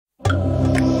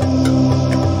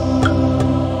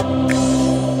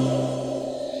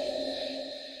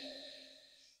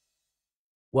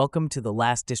Welcome to the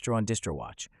Last Distro on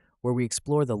Distrowatch, where we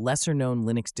explore the lesser-known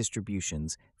Linux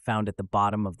distributions found at the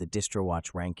bottom of the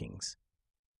Distrowatch rankings.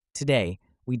 Today,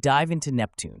 we dive into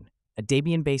Neptune, a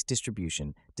Debian-based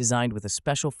distribution designed with a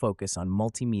special focus on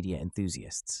multimedia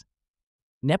enthusiasts.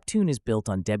 Neptune is built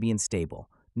on Debian Stable,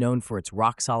 known for its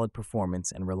rock-solid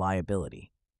performance and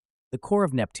reliability. The core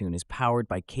of Neptune is powered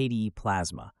by KDE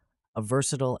Plasma, a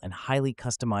versatile and highly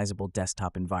customizable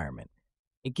desktop environment.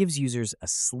 It gives users a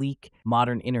sleek,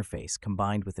 modern interface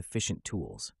combined with efficient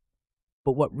tools.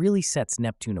 But what really sets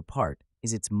Neptune apart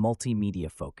is its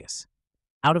multimedia focus.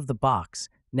 Out of the box,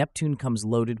 Neptune comes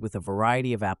loaded with a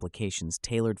variety of applications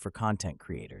tailored for content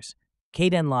creators.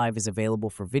 Kdenlive is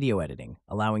available for video editing,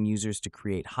 allowing users to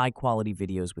create high-quality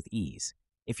videos with ease.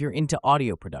 If you're into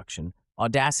audio production,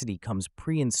 Audacity comes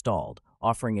pre-installed,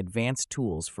 offering advanced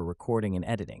tools for recording and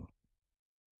editing.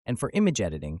 And for image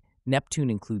editing, Neptune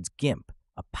includes GIMP,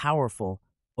 a powerful,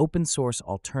 open-source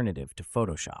alternative to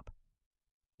Photoshop.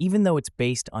 Even though it's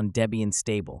based on Debian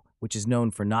Stable, which is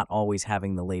known for not always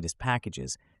having the latest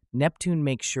packages, Neptune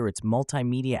makes sure its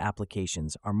multimedia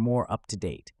applications are more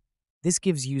up-to-date. This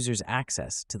gives users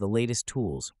access to the latest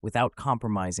tools without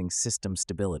compromising system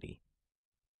stability.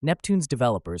 Neptune's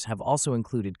developers have also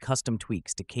included custom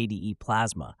tweaks to KDE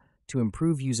Plasma to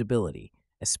improve usability,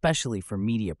 especially for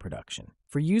media production.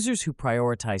 For users who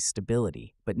prioritize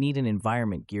stability but need an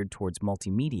environment geared towards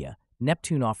multimedia,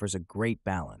 Neptune offers a great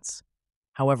balance.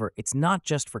 However, it's not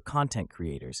just for content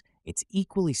creators, it's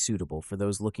equally suitable for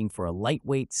those looking for a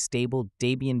lightweight, stable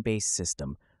Debian-based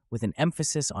system with an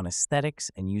emphasis on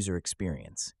aesthetics and user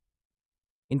experience.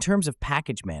 In terms of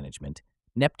package management,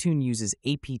 Neptune uses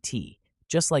apt,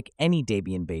 just like any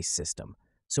Debian-based system,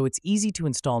 so it's easy to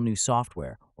install new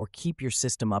software or keep your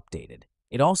system updated.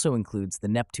 It also includes the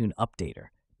Neptune Updater,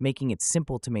 making it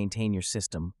simple to maintain your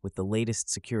system with the latest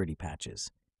security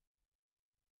patches.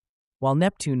 While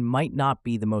Neptune might not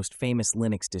be the most famous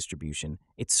Linux distribution,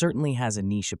 it certainly has a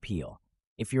niche appeal.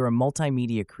 If you're a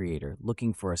multimedia creator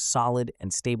looking for a solid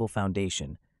and stable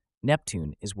foundation,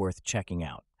 Neptune is worth checking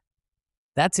out.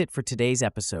 That's it for today's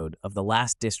episode of the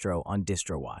Last Distro on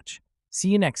Distrowatch. See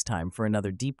you next time for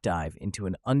another deep dive into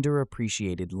an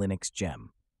underappreciated Linux gem.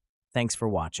 Thanks for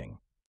watching.